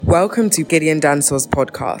Welcome to Gideon Dansor's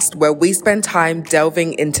podcast, where we spend time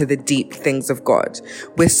delving into the deep things of God.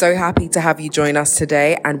 We're so happy to have you join us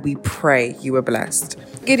today, and we pray you are blessed.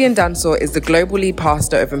 Gideon Dansor is the global lead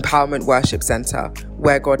pastor of Empowerment Worship Center,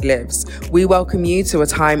 where God lives. We welcome you to a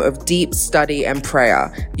time of deep study and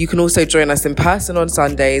prayer. You can also join us in person on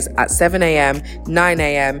Sundays at 7 a.m., 9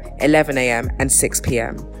 a.m., 11 a.m., and 6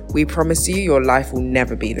 p.m. We promise you your life will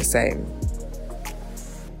never be the same.